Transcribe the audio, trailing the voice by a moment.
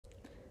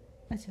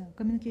अच्छा,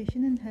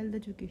 communication in health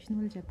education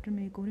वाले chapter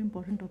में एक और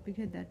इम्पॉर्टेंट टॉपिक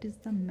है, that is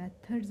the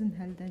methods in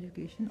health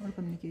education और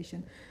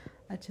कम्युनिकेशन।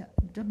 अच्छा,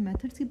 जब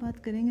मेथड्स की बात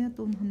करेंगे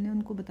तो हमने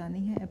उनको बतानी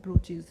है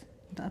approaches,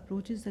 the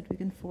approaches that we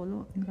can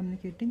follow in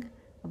communicating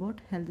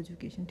about health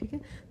education. ठीक है,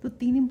 तो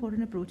 3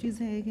 इंपॉर्टेंट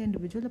अप्रोचेज़ हैं। एक है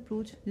इंडिविजुअल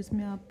अप्रोच,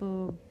 जिसमें आप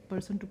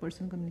पर्सन टू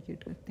पर्सन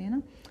कम्युनिकेट करते हैं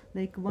ना,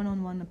 like one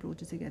on one approach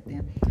जिसे कहते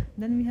हैं।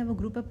 Then we have a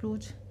group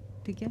approach,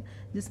 ठीक है,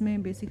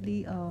 जिसमें बेसिकली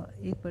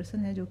एक पर्सन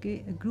है जो कि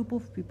ग्रुप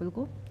ऑफ पीपल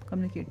को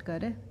कम्युनिकेट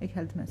कर रहा है एक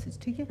हेल्थ मैसेज।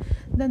 ठीक है,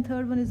 then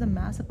third one is the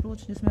mess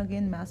approach, जिसमें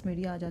अगेन मैस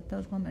मीडिया आ जाता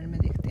है, उसको हम एंड में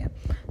देखते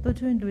हैं। तो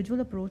जो इंडिविजुअल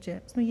अप्रोच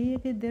है उसमें यही है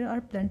कि there are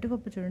plenty of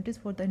opportunities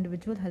for the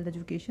individual health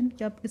education,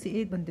 कि आप किसी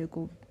एक बंदे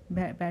को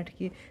बैठ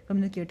के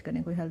कम्युनिकेट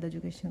करें कोई हेल्थ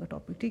एजुकेशन का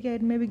टॉपिक। ठीक है,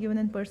 it may be given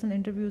in personal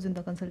interviews in the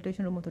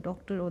consultation room of the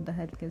doctor और द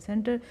हेल्थ केयर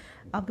सेंटर।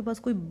 आपके पास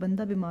कोई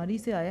बंदा बीमारी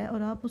से आया है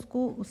और आप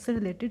उसको उससे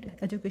रिलेटेड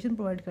एजुकेशन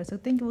प्रोवाइड कर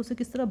सकते हैं कि वो उससे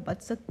किस तरह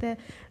बच सकता है,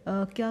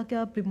 क्या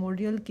क्या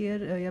प्रिमोडियल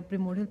केयर या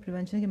प्रिमोडियल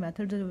प्रिवेंशन के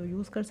मेथड्स जो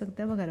यूज़ कर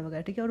सकते हैं वगैरह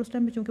वगैरह। ठीक है, और उस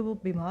टाइम में चूँकि वो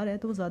बीमार है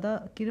तो वो ज़्यादा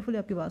केयरफुली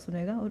आपकी बात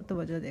सुनेगा और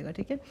तवज्जो देगा।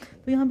 ठीक है,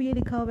 तो यहाँ भी ये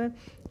लिखा हुआ है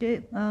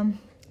कि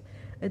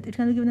it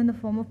can be given in the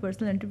form of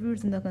personal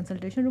interviews in the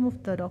consultation room of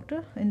the doctor,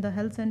 in the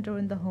health center, or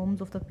in the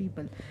homes of the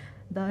people.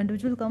 The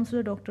individual comes to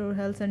the doctor or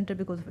health center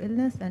because of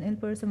illness, and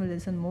ill person will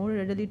listen more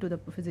readily to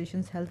the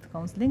physician's health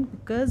counseling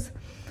because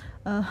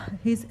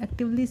he is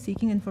actively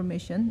seeking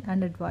information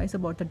and advice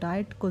about the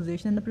diet,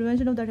 causation, and the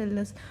prevention of that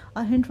illness.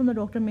 A hint from the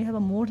doctor may have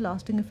a more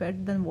lasting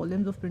effect than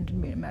volumes of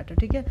printed matter.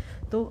 ठीक है,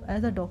 तो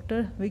as a doctor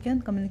we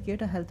can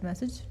communicate a health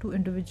message to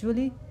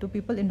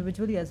people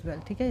individually as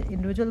well. ठीक है,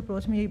 individual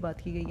approach में यही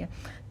बात की गई है.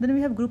 Then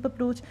we have group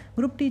approach.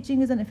 Group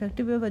teaching is an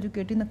effective way of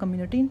educating the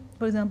community.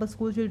 For example,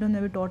 school children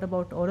may be taught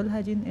about oral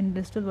hygiene,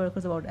 industrial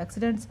workers about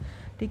accidents.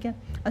 ठीक है,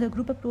 अच्छा,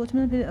 group approach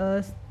में फिर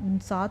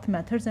 7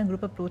 methods हैं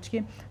group approach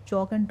के.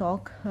 Chalk and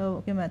talk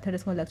के method,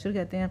 इसको lecture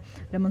कहते हैं.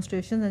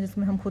 डेमोन्स्ट्रेशन है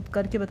जिसमें हम खुद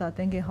करके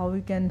बताते हैं कि how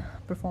we can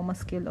perform a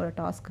skill और अ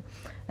task.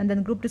 And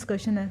then group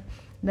discussion है.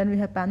 Then we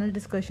have panel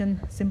discussion,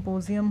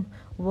 symposium,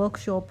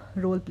 workshop,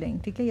 role playing.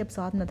 ठीक है, ये अब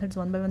 7 मेथड्स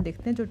वन बाय वन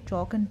देखते हैं. जो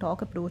चॉक एंड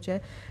टॉक अप्रोच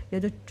है या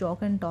जो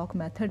चॉक एंड टॉक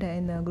मेथड है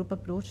इन ग्रुप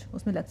अप्रोच,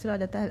 उसमें लेक्चर आ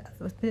जाता है.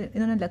 उस पर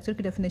इन्होंने लेक्चर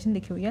की डेफिनेशन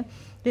लिखी हुई है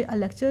कि अ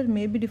lecture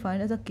may be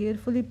defined as a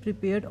carefully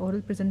prepared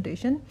oral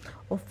presentation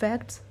of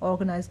facts,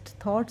 organised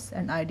thoughts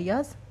and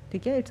ideas.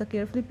 ठीक है, it's a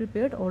carefully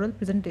prepared oral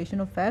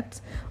presentation of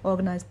facts,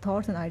 organised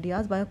thoughts and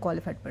ideas bye a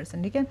qualified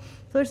person. ठीक है,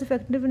 so it's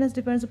effectiveness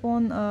depends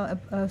upon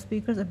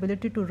speakers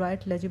ability to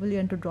right लेजिबली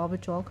and to draw with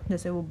chalk,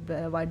 जैसे वो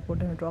white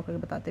board में draw करके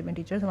बताते हैं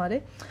teachers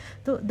हमारे.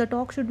 तो the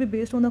talk should be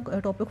based on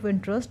the topic of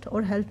interest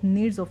और health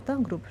needs of the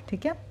group.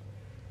 ठीक है,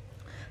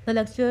 the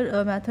lecture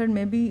method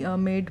may be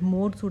made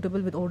more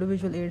suitable with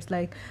audiovisual aids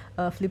like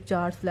flip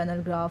charts, flannel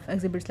graph,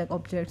 exhibits like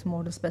objects,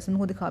 models, specimen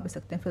को दिखा भी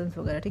सकते हैं, films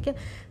वगैरह. ठीक है,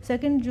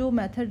 सेकंड जो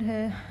मेथड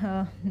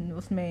है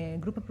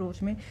उसमें ग्रुप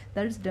अप्रोच में,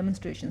 that is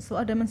demonstration. So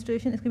a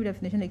demonstration, इसकी भी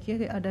डेफिनेशन लिखी है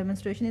कि अ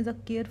demonstration is a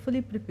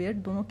carefully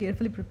prepared, दोनों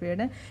केयरफुली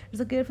प्रिपेयर्ड है,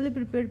 it's a carefully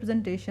prepared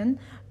presentation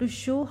to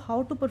show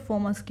how to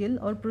perform a skill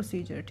और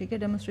प्रोसीजर. ठीक है,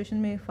 डेमोन्स्ट्रेशन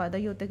में फ़ायदा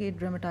ये होता है कि it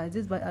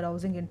ड्रामेटाइजेज bye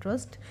arousing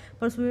interest,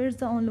 परसुएड्स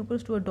the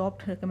ऑनलुकर्स to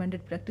adopt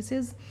recommended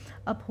practices,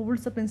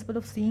 upholds the principle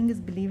of seeing is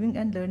believing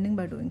and learning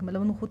by doing,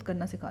 मतलब उनको खुद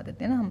करना सिखा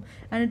देते हैं ना हम.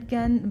 And it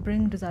can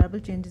bring desirable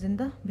changes in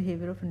the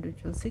behaviour of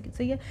individual.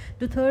 सही है.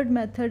 जो थर्ड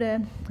मेथड है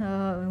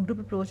ग्रुप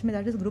अप्रोच में,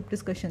 दैट इज़ ग्रुप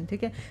डिस्कशन.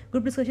 ठीक है,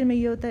 ग्रुप डिस्कशन में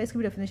ये होता है, इसकी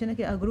भी डेफिनेशन है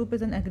कि a group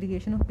is an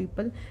aggregation of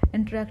people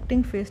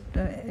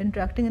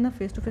interacting in a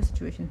face to face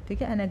situation.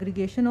 ठीक है, एन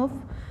एग्रीगेशन ऑफ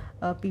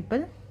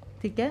पीपल,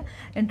 ठीक है,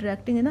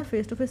 interacting in a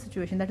face to face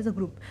situation, that is a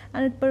group.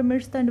 And it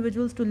permits the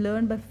individuals to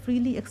learn by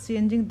freely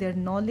exchanging their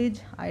knowledge,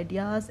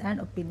 ideas and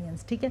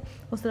opinions. ठीक है,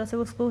 उस तरह से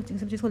वो उसको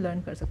सब चीज़ को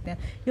लर्न कर सकते हैं.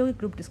 ये होगी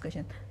group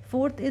discussion.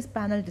 Fourth is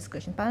panel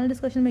discussion. Panel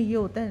discussion में ये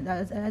होता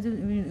है, एज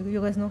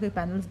यू गाइस नो कि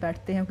पैनल्स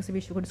बैठते हैं, किसी भी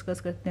इशू को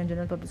डिस्कस करते हैं,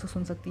 जनरल पब्लिक को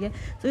सुन सकती है.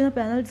 सो इन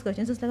panel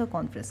discussion is like a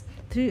conference.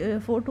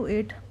 4 to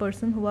 8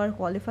 person who are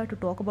qualified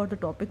to talk about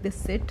the topic, they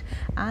sit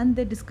and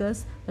they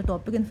discuss the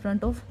topic in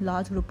front of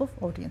large group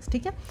of audience.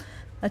 ठीक है,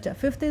 अच्छा,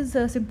 fifth is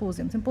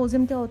symposium.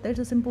 Symposium क्या होता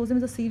है? Symposium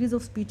is a series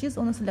of speeches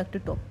on a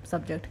selected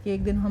subject. कि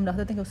एक दिन हम रख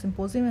देते हैं कि उस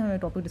सिम्पोजियम में हमें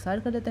टॉपिक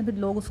डिसाइड कर लेते हैं, फिर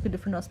लोग उसके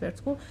डिफरेंट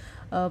एस्पेक्ट्स को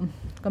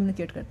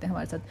कम्युनिकेट करते हैं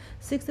हमारे साथ.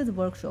 Six is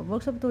workshop.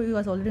 वर्कशॉप तो you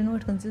guys already know,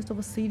 it consist of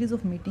a series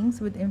of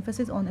meetings with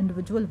emphasis on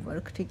individual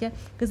work. ठीक है,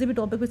 किसी भी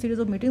टॉपिक पर सीरीज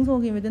ऑफ मीटिंग्स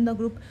होगी with in the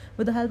group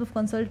with the help of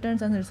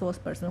consultants and resource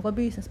person. कोई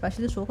भी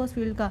specialist होगा उस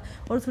फील्ड का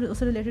और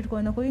उससे रिलेटेड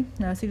कोई ना कोई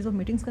सीरीज ऑफ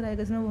मीटिंग्स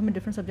कराएगा, इसमें वो हमें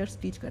डिफरेंट सब्जेक्ट्स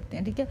टीच करते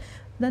हैं. ठीक है,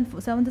 then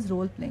seventh is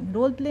role playing.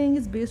 Role playing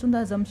is based on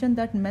the assumption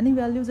that many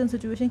values and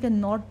situation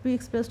cannot be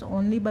expressed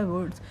only by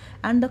words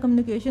and the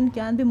communication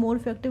can be more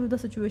effective if the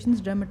situation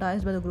is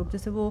dramatized by the group.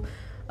 जैसे वो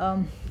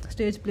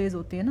stage pledge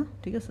होती है ना,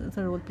 ठीक है,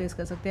 sir role place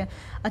कर सकते हैं।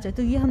 अच्छा,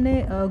 तो ये हमने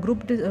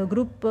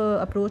ग्रुप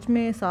अप्रोच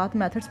में 7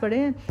 मेथड्स पढ़े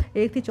हैं।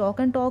 एक थी chalk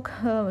and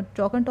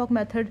talk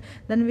method,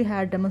 then we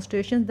had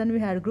demonstration, then we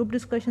had group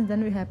discussion,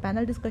 then we have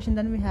panel discussion,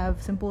 then we have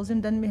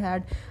symposium, then we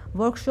had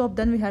workshop,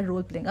 then we had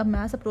role playing. अब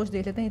maths approach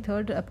देख लेते हैं, ये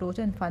third approach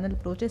है and final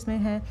approach है। इसमें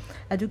है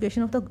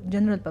education of the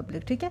general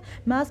public, ठीक है।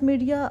 Mass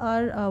media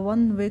are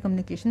one way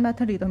communication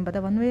method, ये तो हमें पता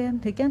है वन वे है,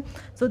 ठीक है।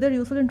 सो they are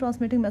useful in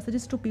transmitting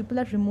messages to people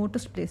at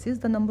remotest places,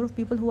 the number of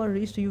people who are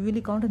reached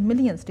usually count in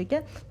millions, ठीक है,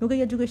 क्योंकि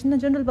ये एजुकेशन है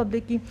जनरल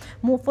पब्लिक की।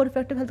 For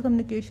effective health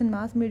communication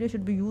mass media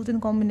should be used in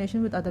combination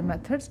with other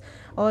methods.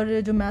 और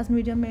जो mass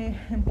media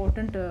में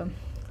important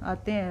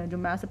आते हैं, जो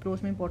मैथ्स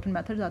अप्रोच में इंपॉर्टेंट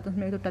मेथड्स आते हैं,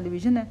 उसमें एक तो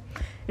टेलीविजन है,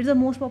 it's the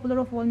most popular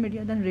of all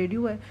media. Then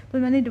radio है, तो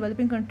मैंने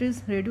developing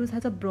countries radios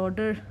has a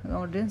broader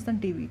audience then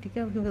TV, ठीक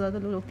है, क्योंकि ज़्यादा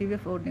लोग टीवी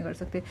अफोर्ड नहीं कर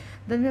सकते।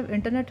 Then we have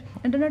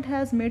internet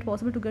has made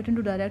possible to get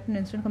into direct and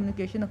instant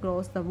communication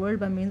across the world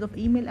by means of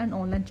email and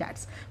online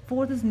chats.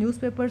 Fourth is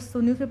newspapers.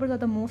 So newspapers are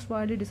the most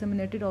widely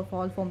disseminated of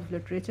all forms of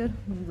literature.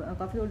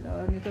 काफ़ी लोग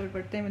newspaper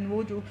पढ़ते हैं,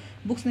 वो जो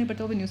books नहीं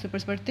पढ़ते वो भी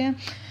न्यूज़पेपर्स पढ़ते हैं।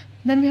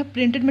 Then we have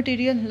printed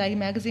material like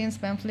magazines,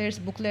 pamphlets,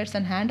 booklets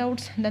and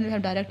handouts. Then we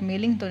have direct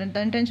mailing. So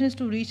the intention is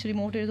to reach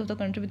remote areas of the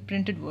country with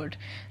printed word.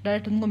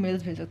 Direct उनको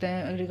mails भेज सकते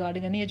हैं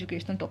regarding any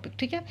educational topic,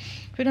 ठीक है।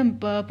 फिर हम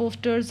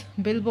posters,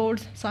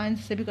 billboards,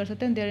 signs से भी कर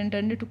सकते हैं। They are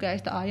intended to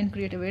catch the eye and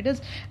create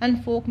awareness. And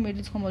folk mail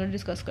जिसको हम already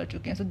discuss कर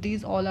चुके हैं। So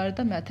these all are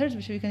the methods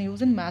which we can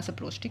use in mass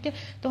approach, ठीक है।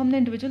 तो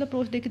हमने individual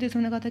approach देखी थी,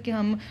 इसमें कहा था कि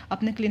हम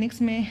अपने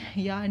clinics में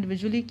या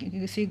individually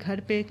किसी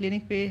घर पे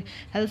clinic पे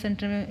health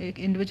center में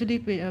एक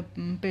individually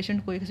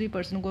patient को किसी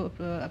पर्सन को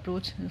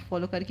अप्रोच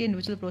फॉलो करके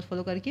इंडिविजुअल अप्रोच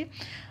फॉलो करके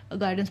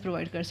गाइडेंस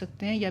प्रोवाइड कर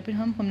सकते हैं, या फिर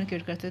हम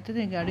कम्युनिकेट कर सकते थे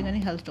रिगार्डिंग एनी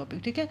हेल्थ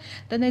टॉपिक, ठीक है।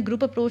 देन एक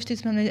ग्रुप अप्रोच थी,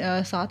 इसमें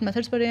हमने 7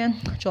 मेथड्स पढ़े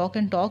हैं। चॉक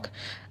एंड टॉक,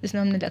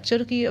 इसमें हमने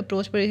लेक्चर की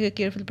अप्रोच पढ़ी है।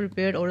 केयरफुल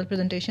प्रिपेयर्ड ओरल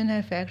प्रेजेंटेशन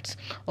है।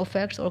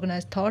 Facts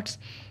organise thoughts,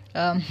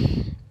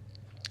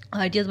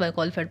 ideas bye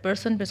qualified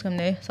person, फिर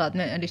हमने साथ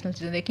में एडिशनल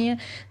चीज़ें देखी हैं।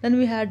 देन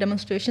वी हैड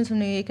डेमोन्स्ट्रेशन,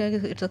 हमने ये कहा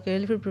कि it's a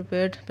carefully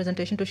prepared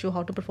presentation to show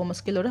how to perform a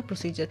skill और अ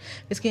प्रोसीजर।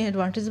 इसके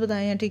एडवांटेज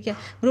बताए हैं, ठीक है।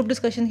 ग्रुप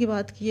डिस्कशन की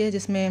बात की है,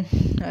 जिसमें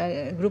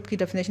ग्रुप की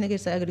डेफिनेशन है कि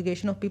it's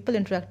aggregation of people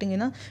interacting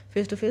in a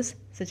face to face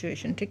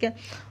situation, ठीक है।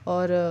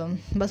 और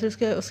बस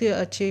उसकी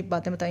अच्छी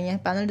बातें बताई हैं।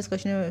 पैनल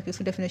डिस्कशन में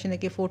इसकी डेफिनेशन है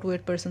कि 4 to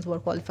 8 persons who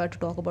are qualified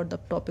to talk about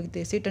the topic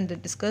they sit and they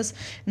discuss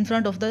in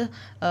front of the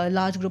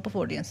large group of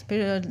audience।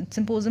 फिर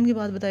सिम्पोजियम की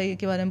बात बताई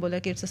के बारे में बोला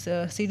कि it's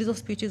series of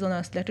speeches on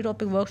a selected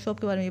topic. Workshop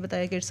के बारे में ये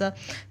बताया कि it's a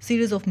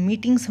series of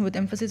meetings with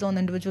emphasis on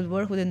individual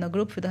work with in the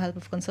group with the help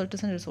of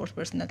consultants and resource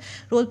personal.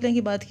 Role playing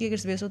की बात की है,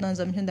 it's based on the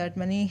assumption that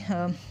many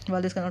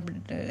values cannot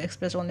be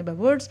expressed only by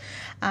words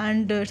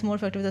and it's more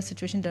effective with the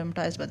situation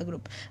dramatized by the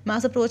group।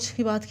 Mass approach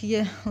की बात की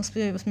है,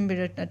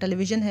 उसमें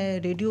television है,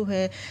 रेडियो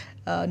है,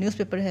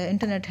 न्यूज़पेपर है,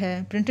 इंटरनेट है,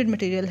 printed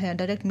material है,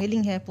 डायरेक्ट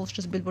मेलिंग है,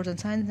 पोस्टर्स, बिलबोर्ड्स एंड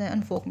साइंस हैं,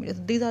 and folk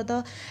media. These are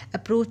the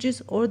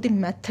approaches और the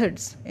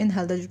methods in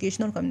health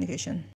education और कम्युनिकेशन।